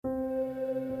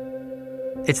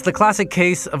It's the classic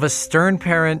case of a stern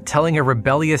parent telling a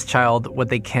rebellious child what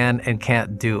they can and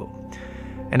can't do.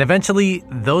 And eventually,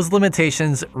 those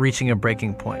limitations reaching a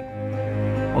breaking point.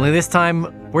 Only this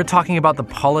time, we're talking about the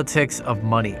politics of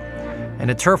money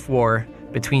and a turf war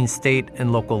between state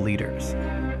and local leaders.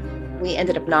 We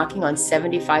ended up knocking on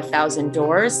 75,000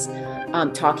 doors,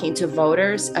 talking to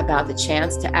voters about the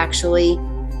chance to actually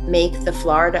make the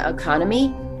Florida economy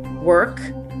work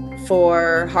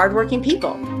for hardworking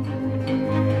people.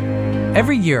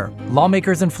 Every year,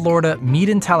 lawmakers in Florida meet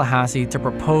in Tallahassee to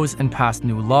propose and pass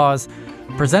new laws,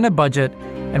 present a budget,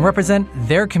 and represent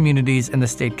their communities in the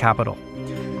state capitol.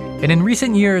 And in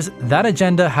recent years, that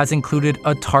agenda has included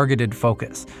a targeted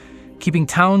focus, keeping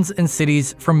towns and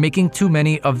cities from making too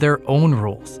many of their own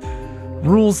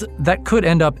rules that could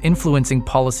end up influencing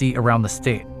policy around the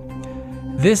state.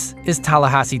 This is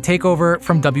Tallahassee Takeover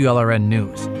from WLRN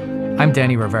News. I'm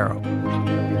Danny Rivero.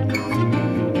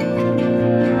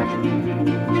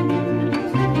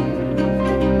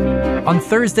 On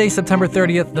Thursday, September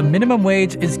 30th, the minimum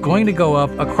wage is going to go up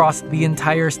across the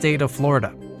entire state of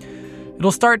Florida.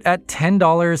 It'll start at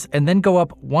 $10 and then go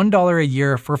up $1 a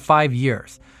year for 5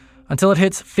 years, until it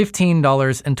hits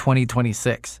 $15 in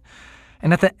 2026.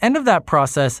 And at the end of that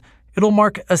process, it'll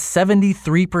mark a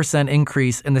 73%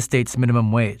 increase in the state's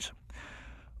minimum wage.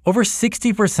 Over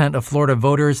 60% of Florida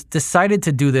voters decided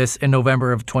to do this in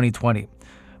November of 2020,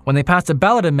 when they passed a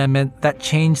ballot amendment that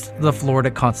changed the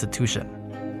Florida Constitution.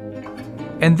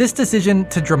 And this decision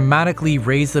to dramatically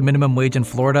raise the minimum wage in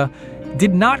Florida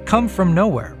did not come from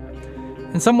nowhere.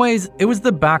 In some ways, it was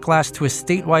the backlash to a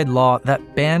statewide law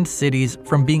that banned cities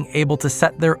from being able to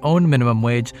set their own minimum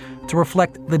wage to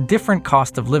reflect the different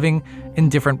cost of living in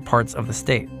different parts of the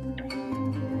state.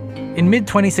 In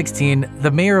mid-2016, the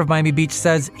mayor of Miami Beach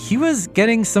says he was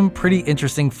getting some pretty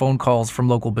interesting phone calls from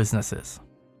local businesses.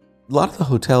 A lot of the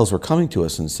hotels were coming to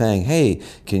us and saying, hey,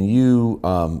 can you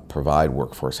provide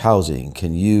workforce housing?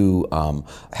 Can you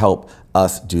help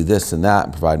us do this and that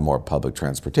and provide more public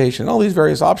transportation? All these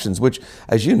various options, which,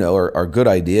 as you know, are good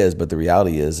ideas, but the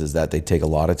reality is that they take a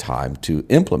lot of time to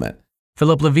implement.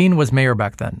 Philip Levine was mayor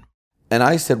back then. And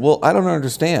I said, well, I don't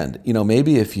understand.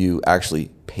 Maybe if you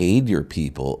actually paid your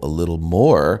people a little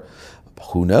more,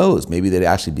 who knows? Maybe they'd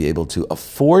actually be able to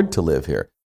afford to live here.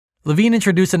 Levine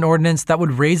introduced an ordinance that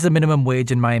would raise the minimum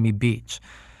wage in Miami Beach.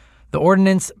 The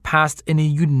ordinance passed in a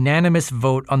unanimous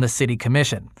vote on the city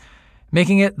commission,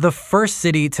 making it the first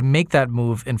city to make that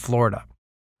move in Florida.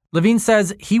 Levine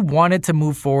says he wanted to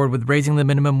move forward with raising the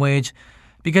minimum wage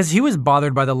because he was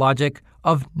bothered by the logic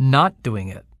of not doing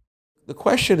it. The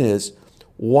question is,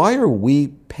 why are we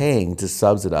paying to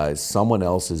subsidize someone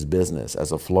else's business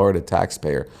as a Florida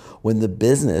taxpayer when the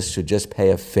business should just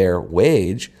pay a fair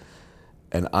wage?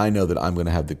 And I know that I'm going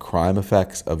to have the crime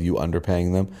effects of you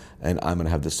underpaying them, and I'm going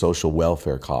to have the social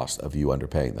welfare cost of you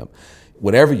underpaying them.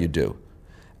 Whatever you do,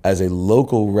 as a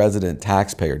local resident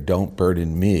taxpayer, don't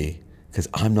burden me because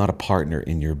I'm not a partner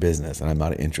in your business and I'm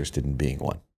not interested in being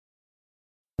one.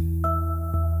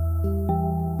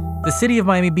 The city of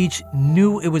Miami Beach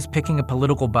knew it was picking a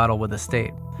political battle with the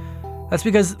state. That's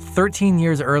because 13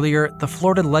 years earlier, the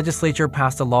Florida legislature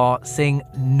passed a law saying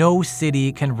no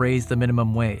city can raise the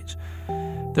minimum wage.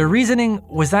 The reasoning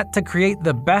was that to create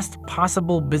the best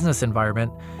possible business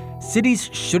environment, cities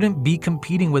shouldn't be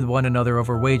competing with one another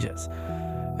over wages.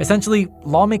 Essentially,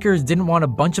 lawmakers didn't want a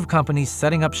bunch of companies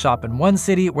setting up shop in one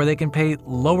city where they can pay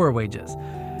lower wages.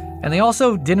 And they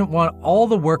also didn't want all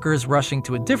the workers rushing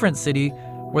to a different city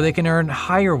where they can earn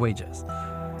higher wages.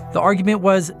 The argument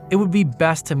was it would be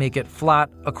best to make it flat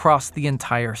across the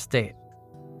entire state.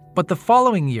 But the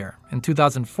following year, in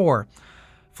 2004,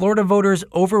 Florida voters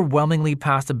overwhelmingly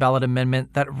passed a ballot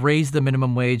amendment that raised the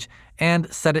minimum wage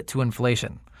and set it to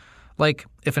inflation. Like,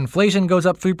 if inflation goes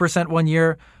up 3% one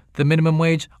year, the minimum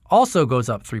wage also goes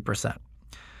up 3%.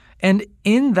 And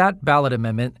in that ballot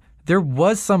amendment, there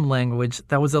was some language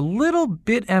that was a little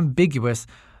bit ambiguous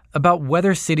about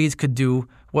whether cities could do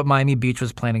what Miami Beach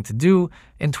was planning to do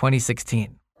in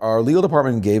 2016. Our legal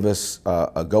department gave us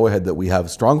a go-ahead that we have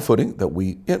strong footing,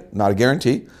 that not a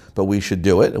guarantee, but we should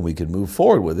do it and we could move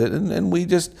forward with it. And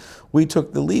we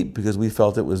took the leap because we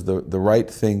felt it was the right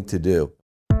thing to do.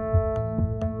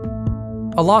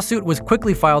 A lawsuit was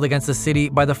quickly filed against the city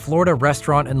by the Florida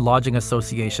Restaurant and Lodging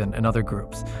Association and other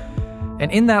groups.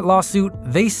 And in that lawsuit,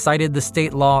 they cited the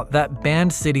state law that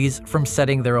banned cities from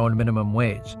setting their own minimum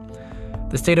wage.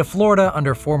 The state of Florida,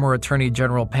 under former Attorney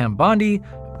General Pam Bondi,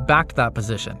 backed that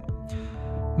position.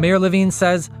 Mayor Levine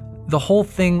says the whole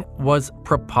thing was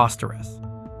preposterous.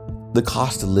 The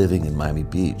cost of living in Miami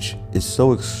Beach is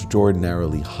so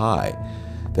extraordinarily high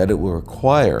that it will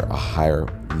require a higher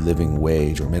living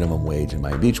wage or minimum wage in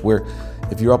Miami Beach, where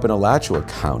if you're up in Alachua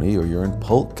County or you're in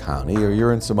Polk County or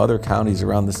you're in some other counties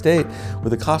around the state where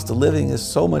the cost of living is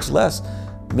so much less,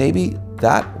 maybe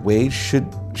that wage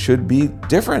should be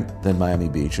different than Miami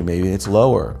Beach, or maybe it's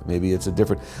lower, maybe it's a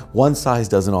different, one size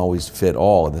doesn't always fit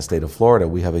all. In the state of Florida,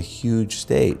 we have a huge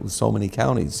state with so many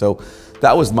counties. So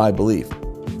that was my belief.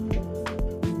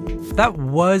 That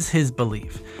was his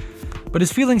belief. But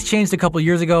his feelings changed a couple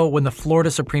years ago when the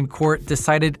Florida Supreme Court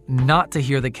decided not to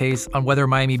hear the case on whether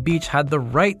Miami Beach had the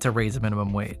right to raise the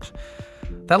minimum wage.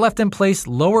 That left in place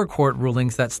lower court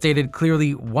rulings that stated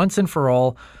clearly once and for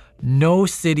all, no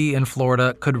city in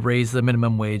Florida could raise the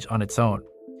minimum wage on its own.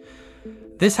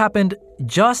 This happened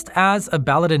just as a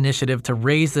ballot initiative to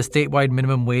raise the statewide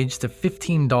minimum wage to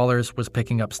 $15 was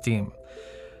picking up steam.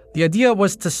 The idea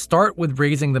was to start with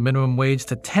raising the minimum wage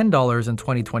to $10 in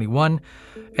 2021,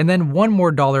 and then $1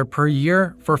 more per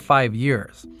year for 5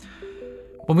 years.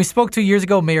 When we spoke 2 years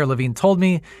ago, Mayor Levine told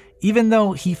me, even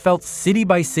though he felt city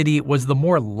by city was the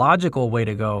more logical way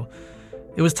to go,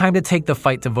 it was time to take the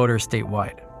fight to voters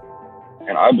statewide.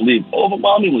 And I believe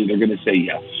overwhelmingly they're going to say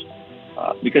yes.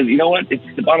 Because you know what?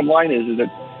 The bottom line is that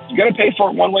you got to pay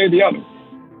for it one way or the other.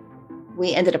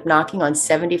 We ended up knocking on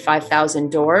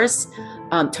 75,000 doors,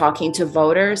 talking to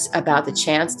voters about the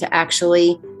chance to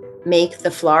actually make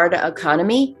the Florida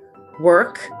economy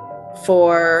work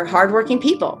for hardworking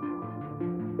people.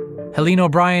 Helene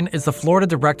O'Brien is the Florida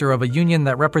director of a union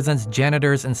that represents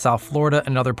janitors in South Florida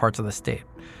and other parts of the state,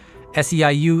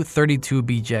 SEIU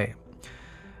 32BJ.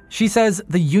 She says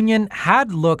the union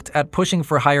had looked at pushing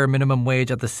for higher minimum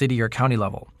wage at the city or county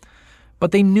level,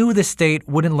 but they knew the state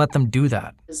wouldn't let them do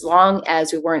that. As long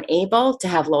as we weren't able to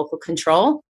have local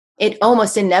control, it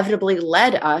almost inevitably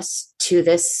led us to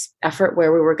this effort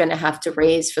where we were going to have to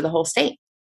raise for the whole state.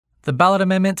 The ballot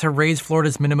amendment to raise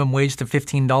Florida's minimum wage to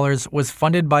 $15 was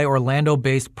funded by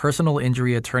Orlando-based personal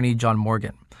injury attorney John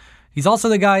Morgan. He's also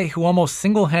the guy who almost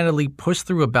single-handedly pushed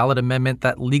through a ballot amendment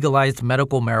that legalized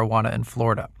medical marijuana in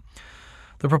Florida.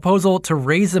 The proposal to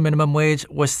raise the minimum wage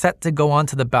was set to go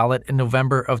onto the ballot in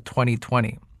November of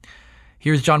 2020.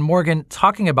 Here's John Morgan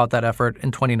talking about that effort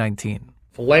in 2019.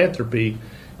 Philanthropy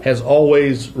has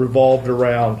always revolved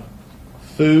around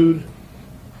food,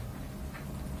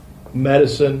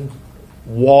 medicine,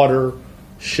 water,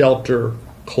 shelter,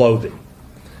 clothing.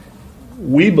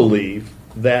 We believe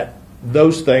that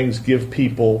those things give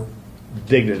people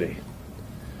dignity.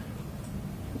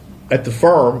 At the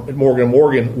firm, at Morgan &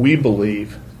 Morgan, we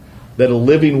believe that a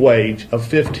living wage of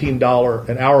 $15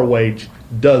 an hour wage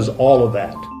does all of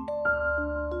that.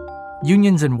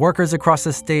 Unions and workers across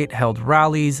the state held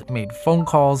rallies, made phone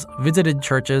calls, visited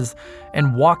churches,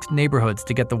 and walked neighborhoods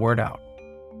to get the word out.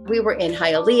 We were in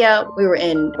Hialeah, we were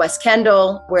in West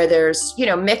Kendall, where there's,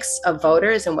 mix of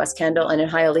voters in West Kendall, and in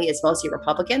Hialeah it's mostly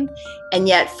Republican. And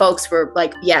yet folks were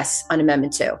like, yes, on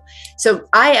Amendment 2. So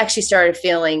I actually started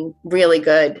feeling really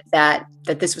good that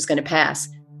this was going to pass.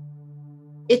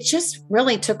 It just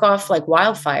really took off like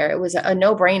wildfire. It was a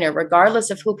no-brainer, regardless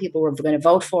of who people were going to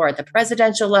vote for at the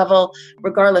presidential level,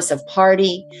 regardless of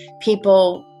party.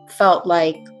 People felt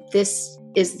like this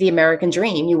is the American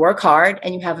dream. You work hard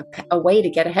and you have a way to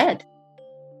get ahead.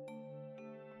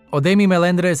 Odemi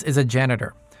Melendrez is a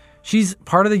janitor. She's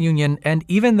part of the union, and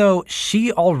even though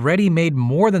she already made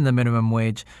more than the minimum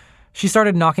wage, she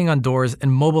started knocking on doors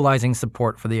and mobilizing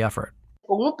support for the effort.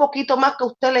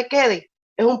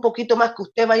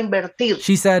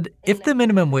 She said, if the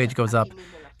minimum wage goes up,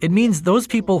 it means those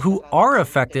people who are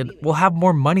affected will have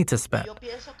more money to spend.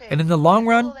 And in the long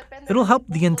run, it'll help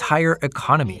the entire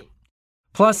economy.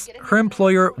 Plus, her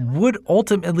employer would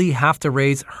ultimately have to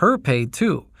raise her pay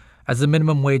too, as the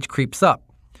minimum wage creeps up.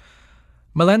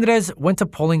 Melendrez went to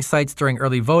polling sites during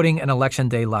early voting and election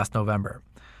day last November.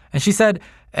 And she said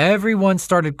everyone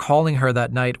started calling her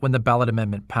that night when the ballot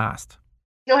amendment passed.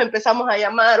 Nos empezamos a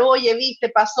llamar, oye,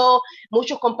 viste, pasó,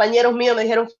 muchos compañeros míos me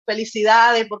dijeron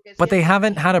felicidades. But they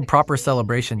haven't had a proper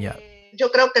celebration yet. Yo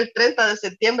creo que el 30 de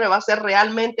septiembre va a ser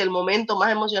realmente el momento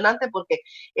más emocionante porque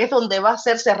es donde va a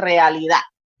hacerse realidad.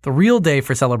 The real day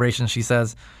for celebration, she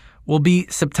says, will be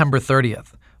September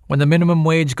 30th, when the minimum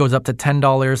wage goes up to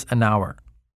 $10 an hour.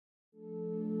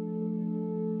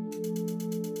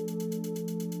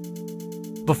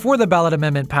 Before the ballot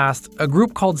amendment passed, a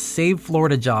group called Save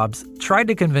Florida Jobs tried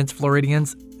to convince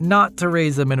Floridians not to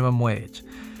raise the minimum wage.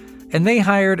 And they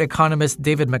hired economist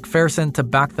David McPherson to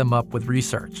back them up with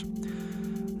research.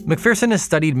 McPherson has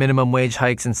studied minimum wage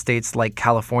hikes in states like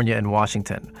California and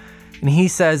Washington. And he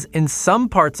says in some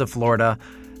parts of Florida,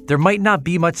 there might not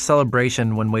be much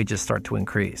celebration when wages start to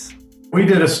increase. We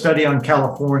did a study on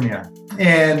California,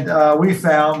 and we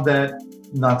found that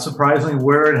not surprisingly,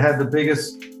 where it had the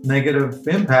biggest negative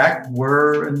impact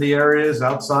were in the areas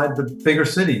outside the bigger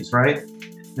cities, right?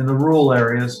 In the rural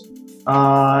areas,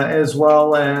 as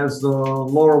well as the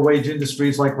lower wage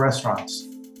industries like restaurants.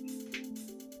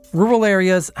 Rural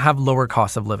areas have lower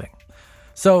costs of living.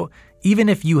 So even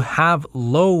if you have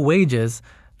low wages,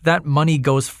 that money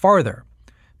goes farther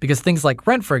because things like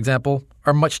rent, for example,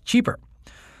 are much cheaper.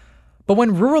 But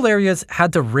when rural areas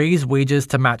had to raise wages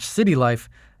to match city life,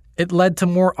 it led to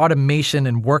more automation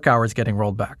and work hours getting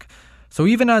rolled back. So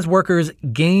even as workers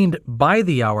gained by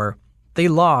the hour, they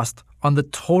lost on the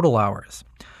total hours.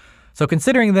 So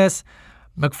considering this,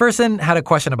 McPherson had a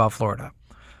question about Florida,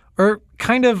 or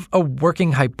kind of a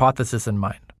working hypothesis in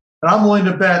mind. And I'm willing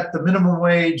to bet the minimum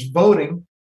wage voting,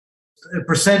 the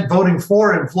percent voting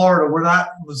for it in Florida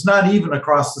was not even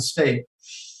across the state.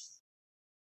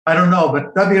 I don't know,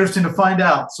 but that'd be interesting to find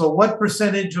out. So what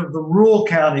percentage of the rural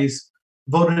counties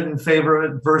voted in favor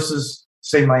of it versus,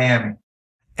 say, Miami?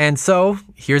 And so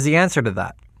here's the answer to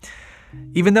that.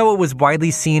 Even though it was widely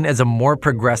seen as a more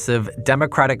progressive,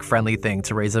 Democratic-friendly thing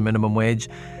to raise the minimum wage,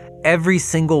 every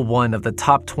single one of the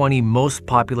top 20 most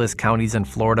populous counties in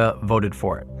Florida voted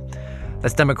for it.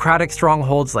 That's Democratic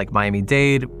strongholds like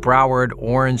Miami-Dade, Broward,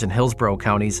 Orange, and Hillsborough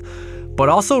counties, but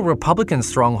also Republican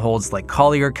strongholds like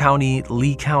Collier County,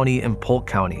 Lee County, and Polk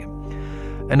County.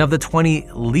 And of the 20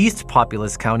 least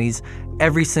populous counties,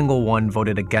 every single one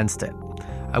voted against it.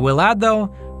 I will add,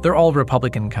 though, they're all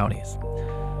Republican counties.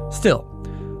 Still,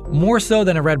 more so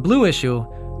than a red-blue issue,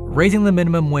 raising the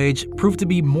minimum wage proved to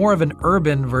be more of an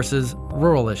urban versus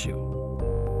rural issue.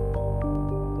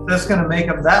 That's going to make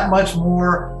them that much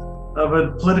more of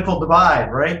a political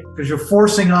divide, right? Because you're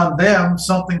forcing on them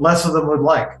something less of them would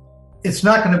like. It's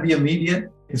not going to be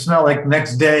immediate. It's not like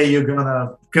next day you're going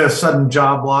to get a sudden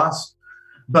job loss.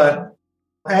 But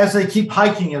as they keep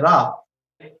hiking it up,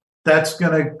 that's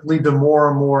going to lead to more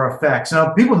and more effects.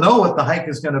 Now, people know what the hike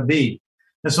is going to be.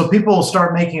 And so people will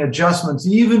start making adjustments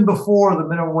even before the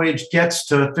minimum wage gets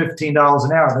to $15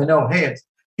 an hour. They know, hey, it's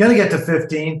going to get to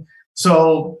 15.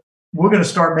 So we're going to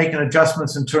start making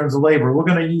adjustments in terms of labor. We're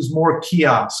going to use more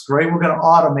kiosks, right? We're going to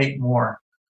automate more.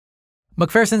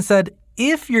 McPherson said,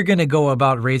 if you're going to go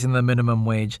about raising the minimum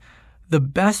wage, the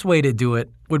best way to do it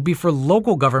would be for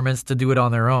local governments to do it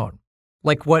on their own,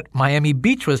 like what Miami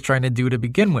Beach was trying to do to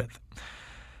begin with.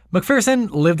 McPherson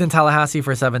lived in Tallahassee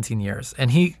for 17 years,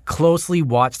 and he closely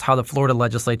watched how the Florida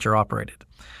legislature operated.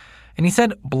 And he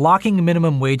said blocking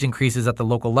minimum wage increases at the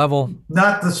local level,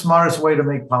 not the smartest way to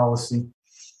make policy,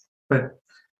 but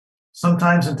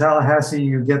sometimes in Tallahassee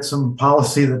you get some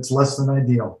policy that's less than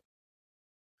ideal.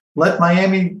 Let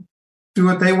Miami do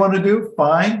what they want to do,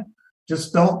 fine.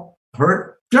 Just don't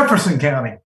hurt Jefferson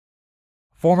County.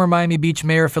 Former Miami Beach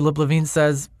Mayor Philip Levine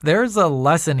says there's a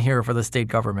lesson here for the state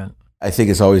government. I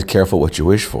think it's always careful what you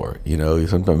wish for. You know,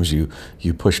 sometimes you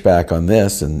push back on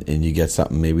this and you get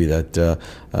something maybe that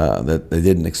they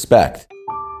didn't expect.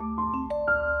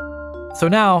 So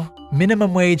now,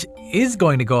 minimum wage is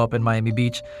going to go up in Miami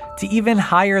Beach to even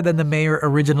higher than the mayor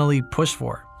originally pushed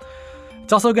for.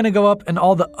 It's also going to go up in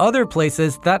all the other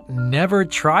places that never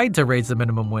tried to raise the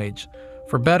minimum wage,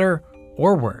 for better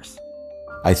or worse.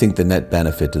 I think the net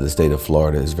benefit to the state of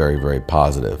Florida is very, very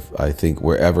positive. I think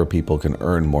wherever people can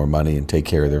earn more money and take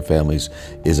care of their families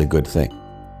is a good thing.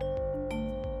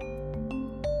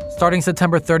 Starting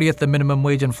September 30th, the minimum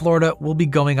wage in Florida will be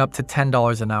going up to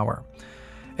 $10 an hour.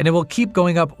 And it will keep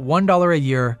going up $1 a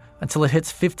year until it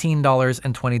hits $15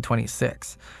 in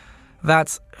 2026.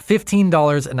 That's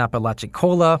 $15 in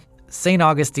Apalachicola, St.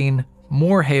 Augustine,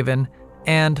 Moore Haven,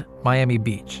 and Miami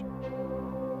Beach.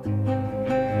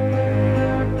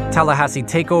 Tallahassee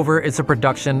Takeover is a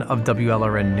production of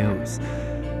WLRN News.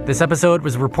 This episode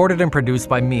was reported and produced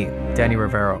by me, Danny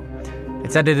Rivero.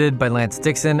 It's edited by Lance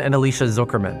Dixon and Alicia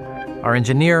Zuckerman. Our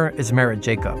engineer is Merritt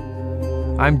Jacob.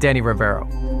 I'm Danny Rivero.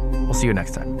 We'll see you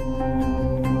next time.